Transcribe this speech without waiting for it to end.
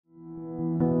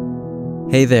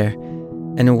Hey there,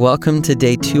 and welcome to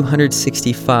day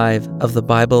 265 of the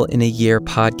Bible in a Year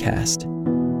podcast.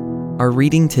 Our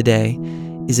reading today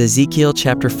is Ezekiel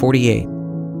chapter 48,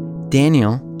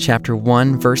 Daniel chapter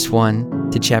 1 verse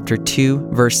 1 to chapter 2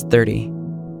 verse 30.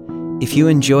 If you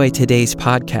enjoy today's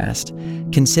podcast,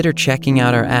 consider checking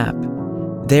out our app.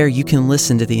 There you can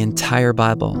listen to the entire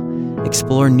Bible,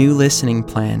 explore new listening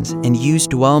plans, and use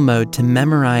dwell mode to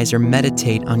memorize or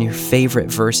meditate on your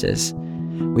favorite verses.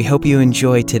 We hope you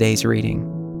enjoy today's reading.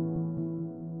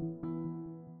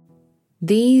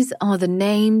 These are the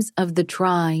names of the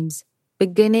tribes,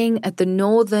 beginning at the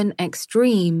northern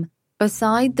extreme,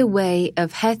 beside the way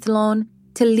of Hethlon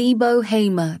to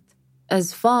Lebo-Hamath,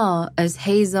 as far as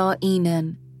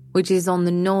Hazar-Enan, which is on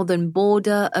the northern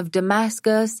border of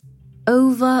Damascus,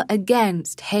 over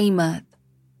against Hamath,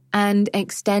 and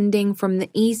extending from the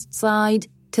east side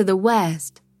to the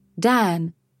west,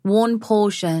 Dan, one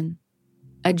portion,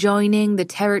 adjoining the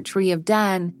territory of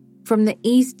Dan from the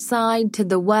east side to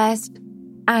the west,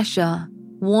 Asher,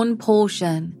 one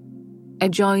portion,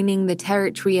 adjoining the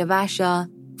territory of Asher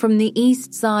from the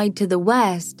east side to the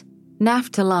west,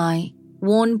 Naphtali,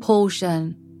 one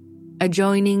portion,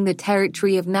 adjoining the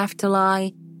territory of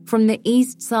Naphtali from the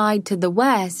east side to the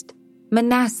west,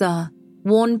 Manasseh,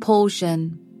 one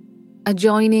portion,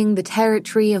 adjoining the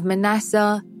territory of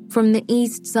Manasseh from the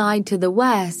east side to the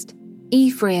west,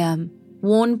 Ephraim,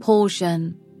 one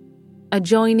portion,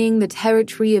 adjoining the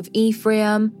territory of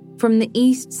Ephraim from the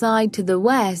east side to the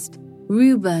west,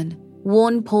 Reuben,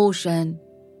 one portion,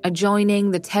 adjoining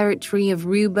the territory of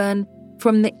Reuben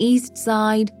from the east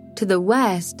side to the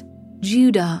west,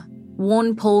 Judah,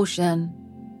 one portion,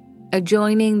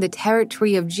 adjoining the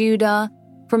territory of Judah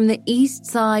from the east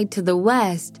side to the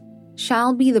west,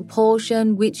 shall be the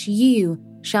portion which you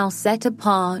shall set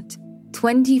apart,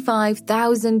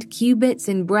 25,000 cubits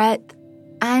in breadth,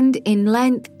 and in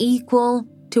length equal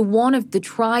to one of the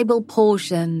tribal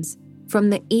portions, from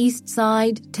the east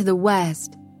side to the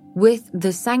west, with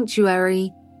the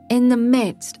sanctuary in the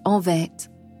midst of it.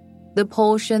 The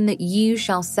portion that you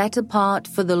shall set apart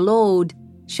for the Lord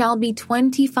shall be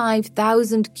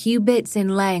 25,000 cubits in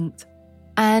length,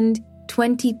 and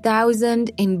 20,000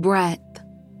 in breadth.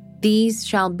 These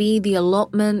shall be the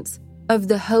allotments of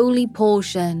the holy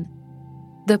portion.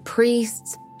 The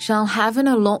priests shall have an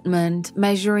allotment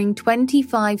measuring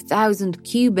 25,000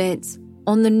 cubits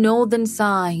on the northern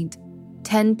side,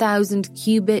 10,000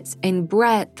 cubits in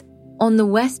breadth on the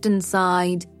western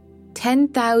side,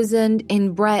 10,000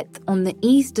 in breadth on the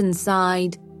eastern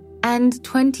side, and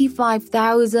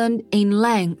 25,000 in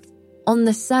length on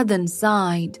the southern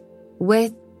side,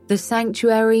 with the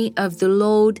sanctuary of the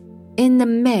Lord in the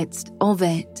midst of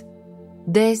it.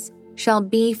 This shall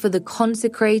be for the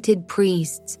consecrated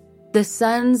priests, the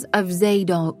sons of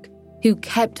Zadok, who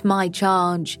kept my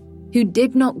charge, who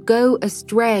did not go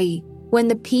astray when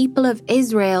the people of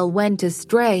Israel went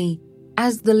astray,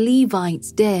 as the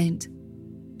Levites did.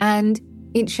 And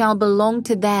it shall belong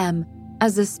to them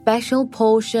as a special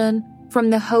portion from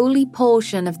the holy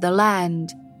portion of the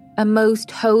land, a most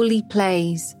holy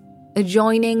place,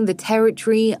 adjoining the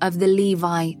territory of the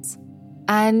Levites,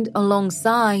 and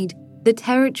alongside the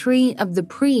territory of the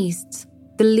priests,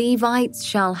 the Levites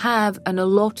shall have an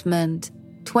allotment,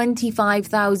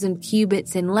 25,000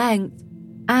 cubits in length,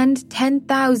 and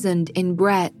 10,000 in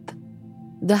breadth.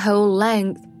 The whole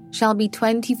length shall be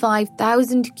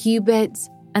 25,000 cubits,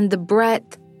 and the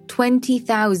breadth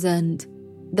 20,000.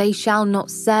 They shall not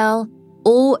sell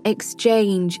or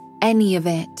exchange any of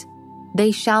it.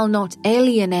 They shall not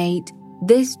alienate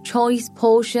this choice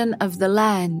portion of the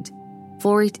land,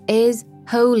 for it is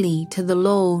holy to the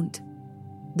Lord.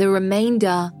 The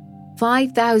remainder,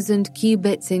 5,000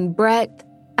 cubits in breadth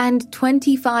and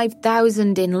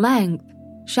 25,000 in length,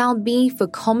 shall be for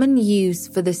common use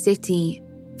for the city,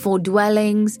 for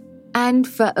dwellings, and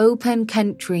for open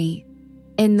country.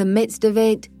 In the midst of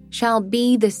it shall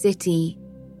be the city,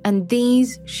 and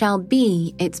these shall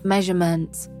be its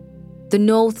measurements. The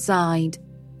north side,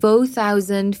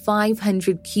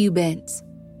 4,500 cubits,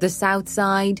 the south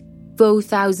side,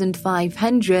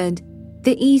 4,500,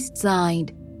 the east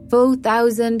side,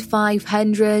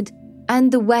 4,500, and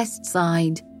the west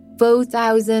side,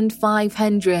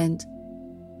 4,500.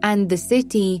 And the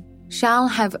city shall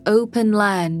have open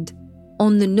land,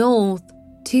 on the north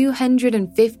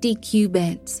 250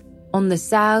 cubits, on the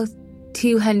south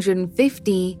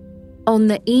 250, on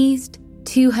the east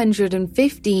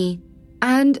 250,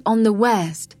 and on the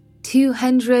west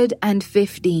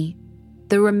 250.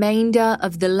 The remainder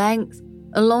of the length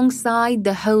alongside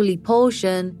the holy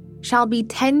portion shall be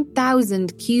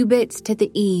 10,000 cubits to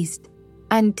the east,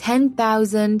 and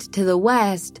 10,000 to the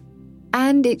west,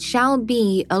 and it shall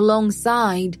be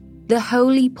alongside the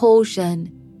holy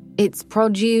portion. Its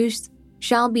produce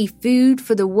shall be food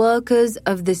for the workers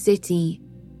of the city,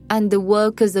 and the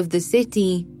workers of the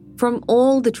city from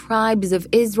all the tribes of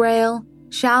Israel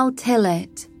shall till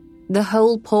it. The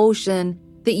whole portion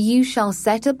that you shall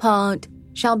set apart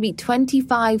shall be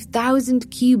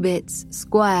 25,000 cubits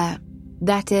square,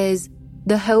 that is,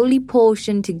 the holy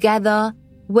portion together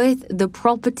with the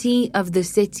property of the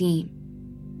city.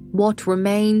 What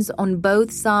remains on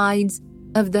both sides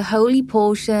of the holy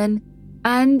portion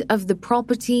and of the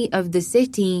property of the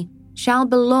city shall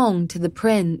belong to the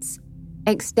prince,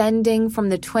 extending from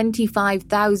the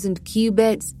 25,000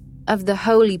 cubits of the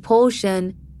holy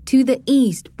portion to the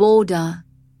east border,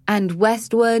 and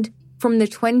westward from the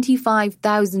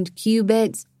 25,000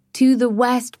 cubits to the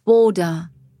west border,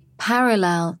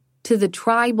 parallel to the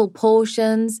tribal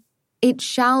portions, it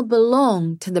shall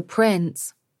belong to the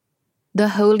prince. The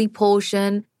holy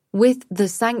portion with the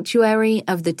sanctuary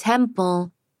of the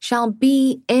temple shall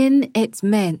be in its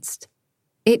midst.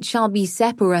 It shall be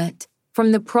separate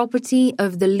from the property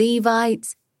of the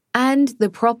Levites and the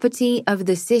property of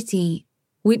the city,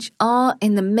 which are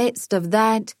in the midst of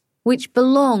that which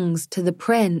belongs to the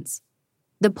prince.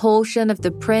 The portion of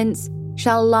the prince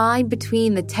shall lie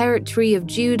between the territory of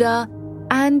Judah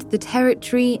and the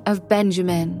territory of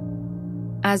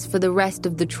Benjamin. As for the rest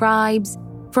of the tribes,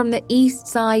 from the east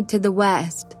side to the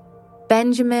west,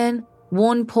 Benjamin,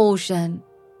 one portion,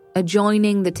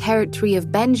 adjoining the territory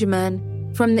of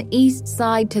Benjamin, from the east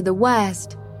side to the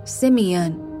west,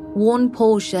 Simeon, one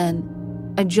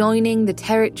portion, adjoining the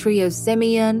territory of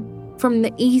Simeon, from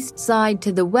the east side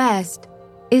to the west,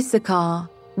 Issachar,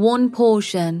 one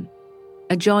portion,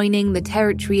 adjoining the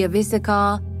territory of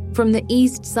Issachar, from the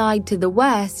east side to the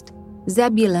west,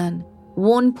 Zebulun,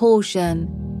 one portion,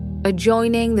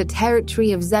 adjoining the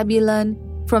territory of Zebulun,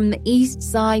 from the east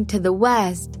side to the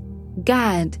west,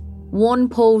 Gad, one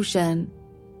portion,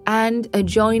 and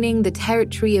adjoining the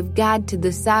territory of Gad to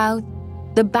the south,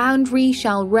 the boundary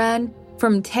shall run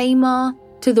from Tamar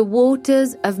to the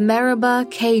waters of Meribah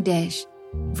Kadesh,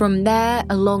 from there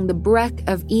along the breadth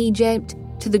of Egypt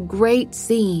to the great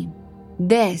sea.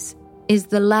 This is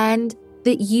the land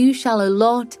that you shall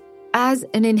allot as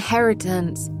an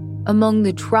inheritance among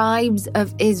the tribes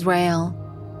of Israel,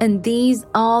 and these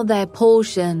are their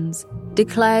portions,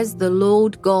 declares the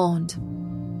Lord God.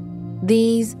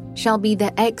 These shall be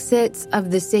the exits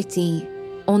of the city.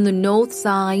 On the north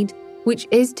side, which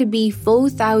is to be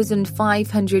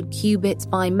 4,500 cubits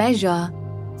by measure,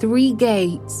 3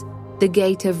 gates, the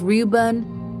gate of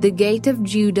Reuben, the gate of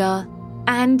Judah,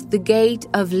 and the gate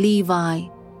of Levi,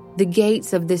 the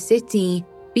gates of the city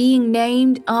being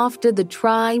named after the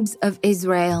tribes of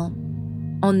Israel.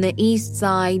 On the east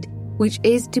side, which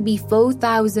is to be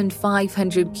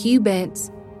 4,500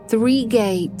 cubits, 3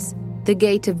 gates, the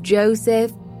gate of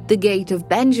Joseph, the gate of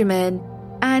Benjamin,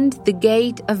 and the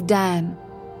gate of Dan.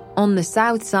 On the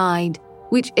south side,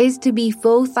 which is to be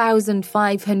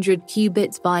 4,500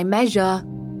 cubits by measure,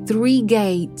 3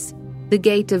 gates, the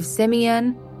gate of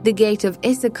Simeon, the gate of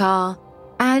Issachar,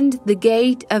 and the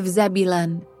gate of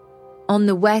Zebulun. On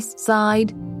the west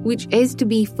side, which is to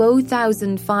be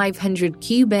 4,500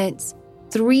 cubits,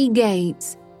 3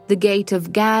 gates, the gate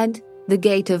of Gad, the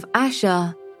gate of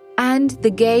Asher, and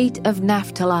the gate of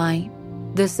Naphtali.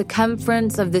 The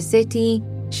circumference of the city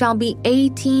shall be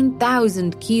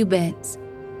 18,000 cubits,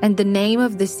 and the name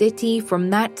of the city from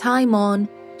that time on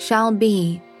shall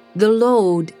be, The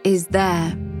Lord is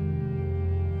there.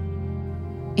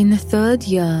 In the 3rd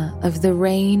year of the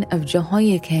reign of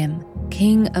Jehoiakim,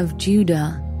 king of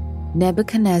Judah,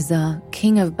 Nebuchadnezzar,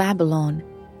 king of Babylon,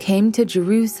 came to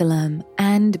Jerusalem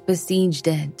and besieged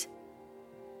it.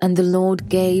 And the Lord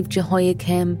gave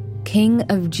Jehoiakim, king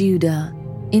of Judah,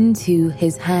 into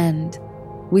his hand,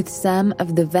 with some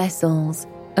of the vessels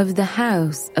of the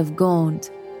house of God.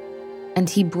 And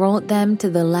he brought them to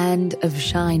the land of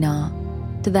Shinar,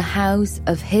 to the house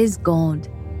of his God,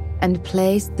 and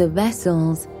placed the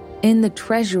vessels in the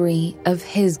treasury of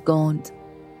his God.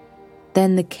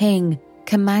 Then the king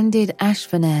commanded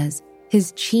Ashpenaz,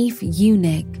 his chief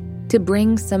eunuch, to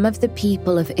bring some of the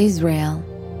people of Israel,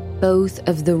 both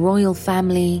of the royal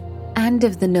family and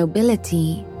of the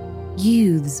nobility,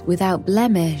 youths without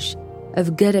blemish,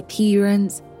 of good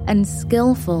appearance and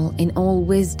skillful in all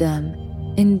wisdom,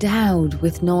 endowed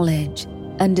with knowledge,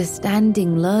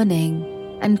 understanding learning,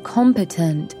 and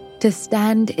competent to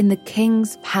stand in the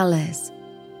king's palace,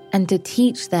 and to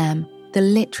teach them the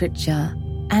literature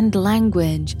and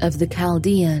language of the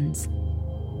Chaldeans.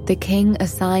 The king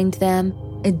assigned them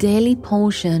a daily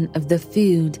portion of the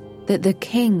food that the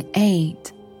king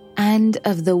ate, and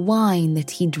of the wine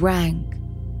that he drank.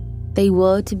 They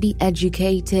were to be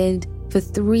educated for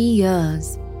 3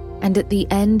 years, and at the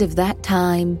end of that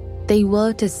time they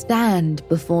were to stand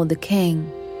before the king.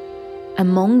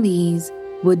 Among these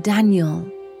were Daniel,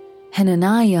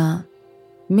 Hananiah,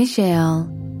 Mishael,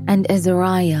 and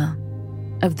Azariah,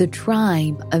 of the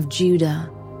tribe of Judah.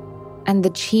 And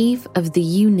the chief of the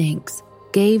eunuchs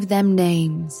gave them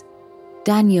names.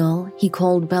 Daniel he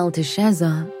called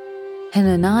Belteshazzar,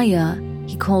 Hananiah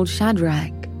he called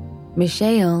Shadrach,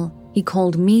 Mishael he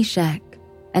called Meshach,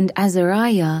 and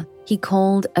Azariah he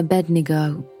called Abednego.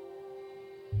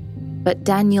 But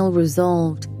Daniel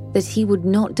resolved that he would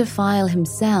not defile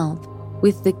himself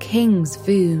with the king's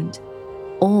food,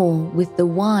 or with the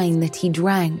wine that he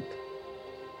drank.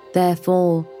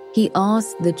 Therefore he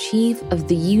asked the chief of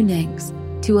the eunuchs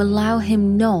to allow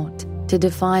him not to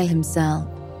defile himself.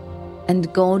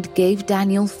 And God gave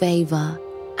Daniel favor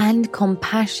and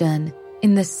compassion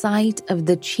in the sight of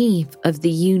the chief of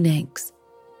the eunuchs.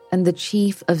 And the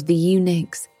chief of the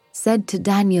eunuchs said to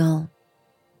Daniel,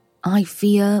 I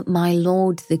fear my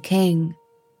lord the king,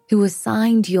 who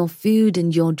assigned your food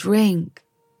and your drink.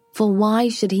 For why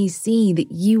should he see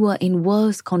that you are in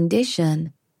worse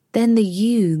condition than the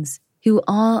youths who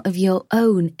are of your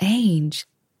own age?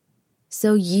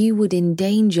 So you would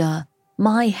endanger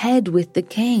my head with the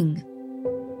king.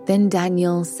 Then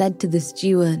Daniel said to the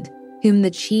steward, whom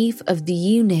the chief of the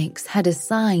eunuchs had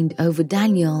assigned over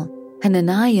Daniel,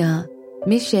 Hananiah,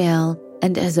 Mishael,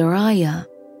 and Azariah,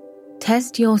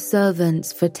 Test your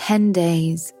servants for 10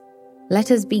 days. Let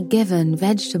us be given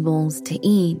vegetables to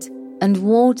eat and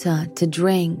water to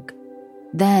drink.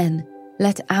 Then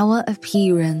let our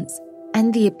appearance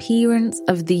and the appearance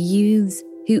of the youths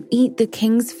who eat the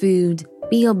king's food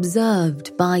be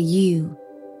observed by you,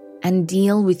 and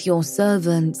deal with your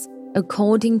servants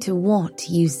according to what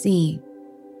you see.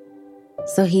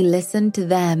 So he listened to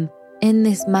them in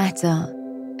this matter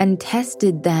and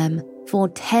tested them for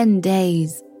 10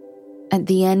 days. At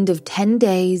the end of 10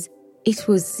 days, it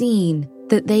was seen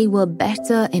that they were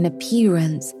better in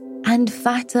appearance and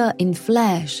fatter in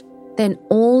flesh than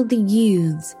all the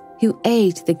youths who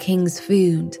ate the king's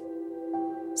food.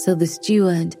 So the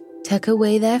steward took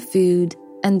away their food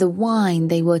and the wine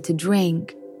they were to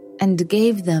drink, and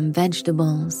gave them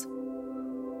vegetables.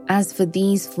 As for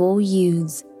these 4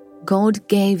 youths, God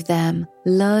gave them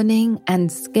learning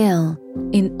and skill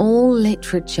in all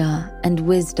literature and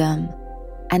wisdom,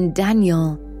 and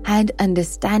Daniel had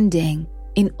understanding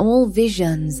in all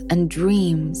visions and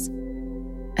dreams.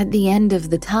 At the end of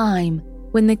the time,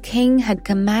 when the king had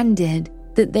commanded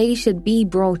that they should be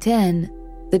brought in,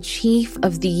 the chief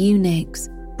of the eunuchs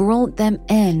brought them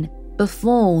in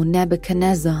before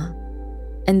Nebuchadnezzar.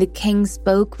 And the king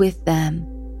spoke with them,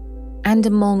 and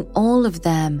among all of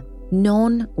them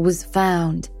none was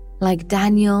found like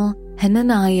Daniel,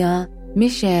 Hananiah,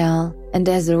 Mishael, and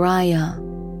Azariah.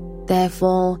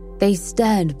 Therefore they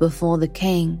stood before the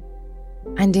king,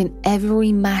 and in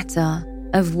every matter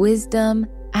of wisdom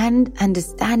and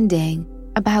understanding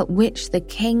about which the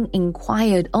king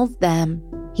inquired of them,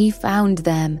 he found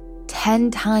them 10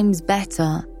 times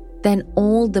better than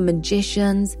all the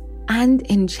magicians and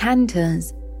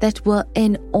enchanters that were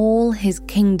in all his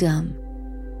kingdom.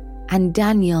 And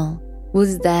Daniel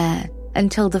was there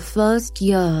until the 1st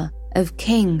year of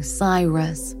King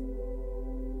Cyrus.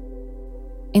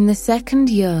 In the 2nd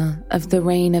year of the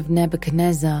reign of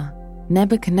Nebuchadnezzar,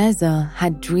 Nebuchadnezzar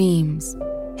had dreams.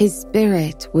 His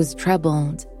spirit was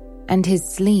troubled, and his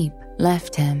sleep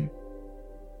left him.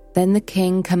 Then the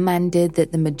king commanded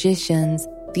that the magicians,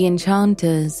 the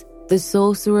enchanters, the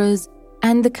sorcerers,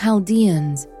 and the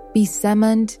Chaldeans be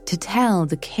summoned to tell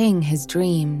the king his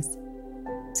dreams.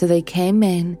 So they came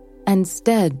in and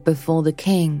stood before the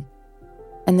king.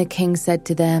 And the king said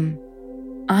to them,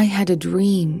 I had a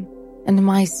dream, and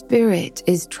my spirit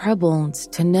is troubled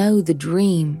to know the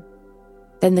dream.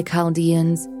 Then the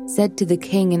Chaldeans said to the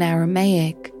king in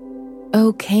Aramaic,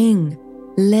 O king,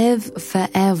 live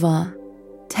forever.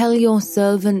 Tell your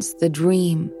servants the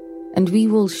dream, and we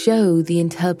will show the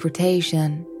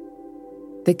interpretation.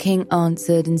 The king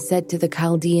answered and said to the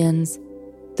Chaldeans,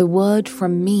 The word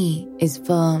from me is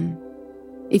firm.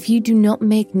 If you do not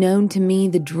make known to me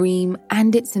the dream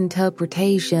and its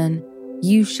interpretation,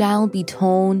 you shall be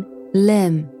torn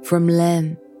limb from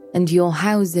limb, and your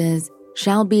houses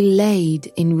shall be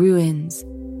laid in ruins.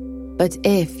 But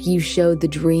if you show the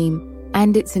dream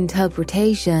and its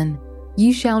interpretation,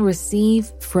 you shall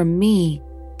receive from me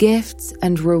gifts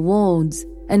and rewards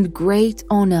and great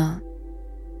honor.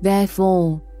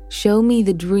 Therefore, show me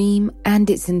the dream and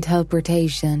its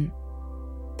interpretation.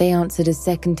 They answered a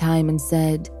second time and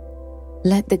said,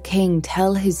 Let the king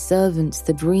tell his servants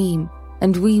the dream,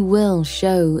 and we will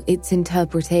show its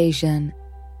interpretation."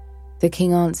 The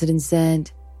king answered and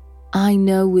said, "I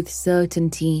know with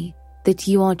certainty that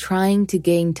you are trying to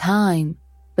gain time,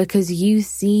 because you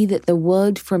see that the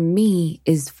word from me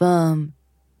is firm.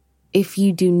 If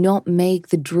you do not make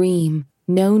the dream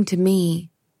known to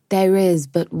me, there is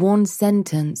but one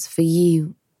sentence for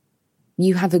you.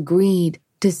 You have agreed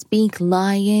to speak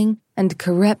lying and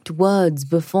corrupt words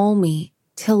before me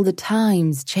till the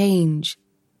times change.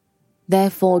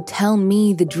 Therefore tell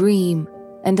me the dream,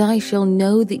 and I shall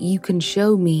know that you can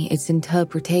show me its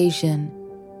interpretation."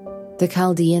 The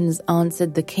Chaldeans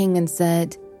answered the king and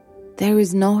said, "There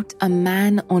is not a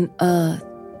man on earth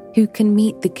who can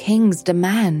meet the king's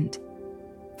demand.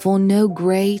 For no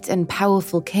great and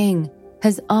powerful king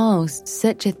has asked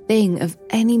such a thing of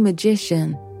any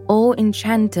magician or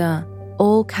enchanter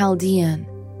or Chaldean.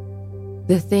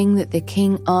 The thing that the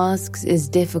king asks is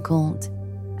difficult,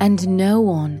 and no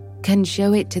one can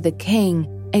show it to the king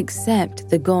except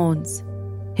the gods,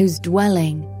 whose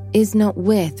dwelling is not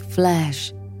with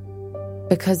flesh."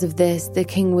 Because of this, the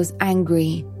king was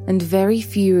angry and very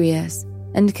furious,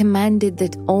 and commanded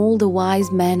that all the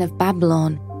wise men of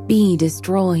Babylon be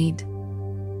destroyed.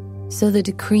 So the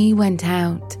decree went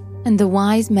out, and the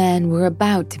wise men were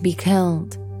about to be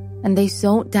killed, and they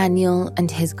sought Daniel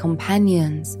and his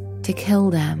companions to kill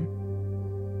them.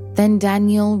 Then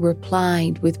Daniel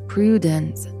replied with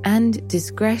prudence and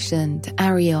discretion to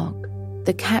Arioch,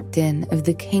 the captain of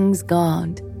the king's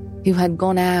guard, who had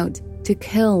gone out to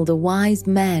kill the wise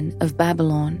men of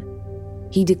Babylon.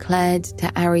 He declared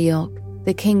to Arioch,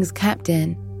 the king's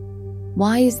captain,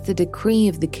 "Why is the decree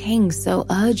of the king so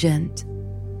urgent?"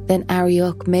 Then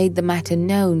Arioch made the matter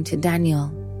known to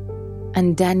Daniel.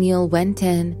 And Daniel went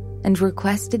in and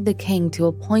requested the king to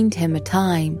appoint him a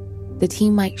time that he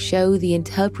might show the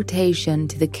interpretation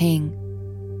to the king.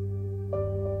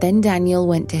 Then Daniel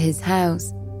went to his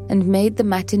house and made the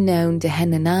matter known to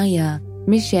Hananiah,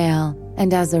 Mishael,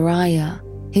 and Azariah,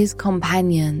 his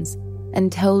companions,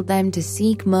 and told them to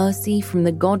seek mercy from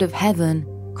the God of heaven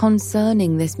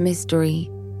concerning this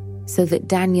mystery, so that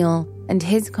Daniel and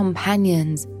his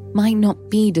companions might not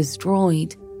be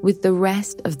destroyed with the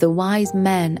rest of the wise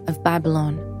men of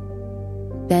Babylon.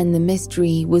 Then the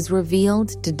mystery was revealed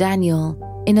to Daniel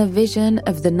in a vision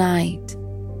of the night.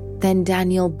 Then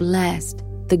Daniel blessed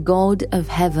the God of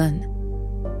heaven.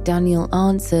 Daniel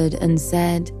answered and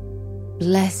said,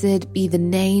 "Blessed be the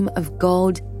name of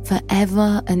God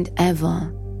forever and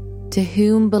ever, to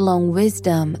whom belong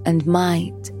wisdom and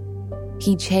might.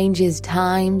 He changes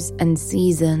times and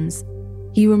seasons.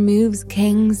 He removes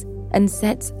kings and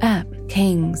sets up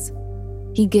kings.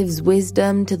 He gives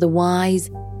wisdom to the wise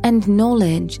and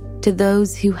knowledge to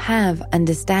those who have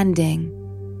understanding.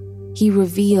 He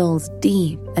reveals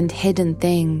deep and hidden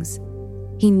things.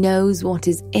 He knows what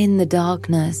is in the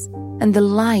darkness, and the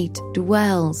light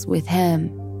dwells with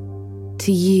him.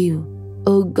 To you,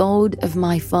 O God of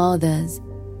my fathers,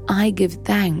 I give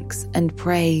thanks and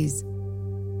praise.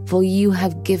 For you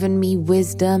have given me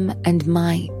wisdom and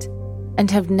might, and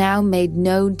have now made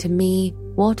known to me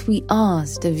what we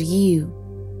asked of you.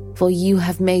 For you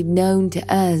have made known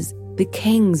to us the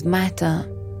king's matter."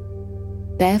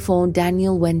 Therefore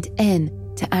Daniel went in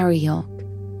to Arioch,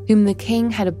 whom the king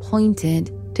had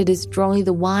appointed to destroy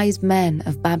the wise men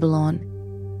of Babylon.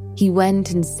 He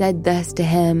went and said thus to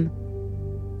him,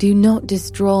 "Do not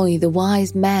destroy the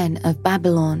wise men of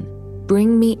Babylon.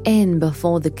 Bring me in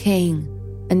before the king,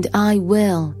 and I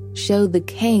will show the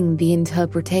king the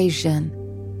interpretation."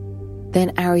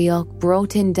 Then Arioch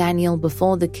brought in Daniel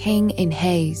before the king in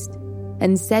haste,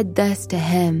 and said thus to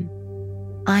him,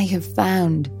 "I have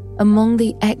found among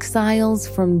the exiles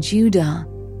from Judah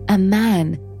a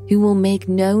man who will make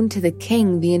known to the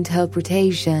king the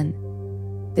interpretation."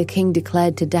 The king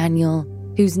declared to Daniel,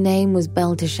 whose name was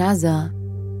Belteshazzar,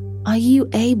 "Are you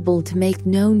able to make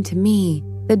known to me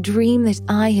the dream that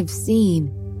I have seen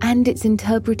and its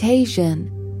interpretation?"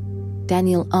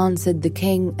 Daniel answered the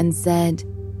king and said,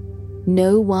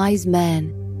 "No wise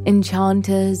men,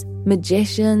 enchanters,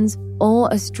 magicians, or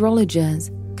astrologers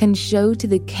can show to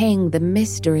the king the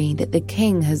mystery that the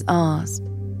king has asked.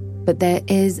 But there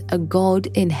is a God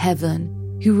in heaven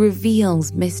who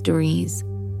reveals mysteries,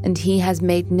 and he has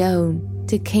made known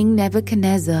to King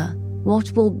Nebuchadnezzar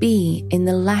what will be in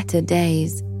the latter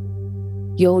days.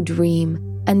 Your dream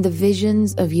and the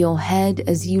visions of your head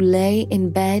as you lay in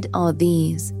bed are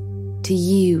these. To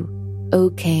you, O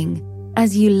king,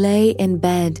 as you lay in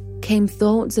bed came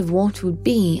thoughts of what would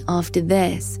be after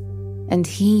this, and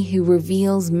he who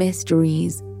reveals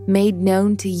mysteries made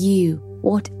known to you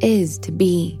what is to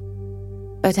be.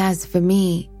 But as for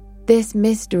me, this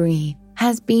mystery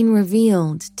has been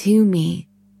revealed to me,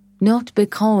 not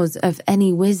because of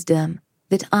any wisdom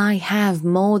that I have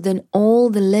more than all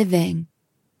the living,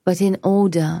 but in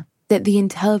order that the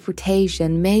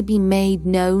interpretation may be made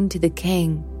known to the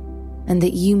king, and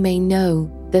that you may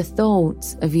know the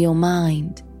thoughts of your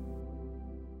mind.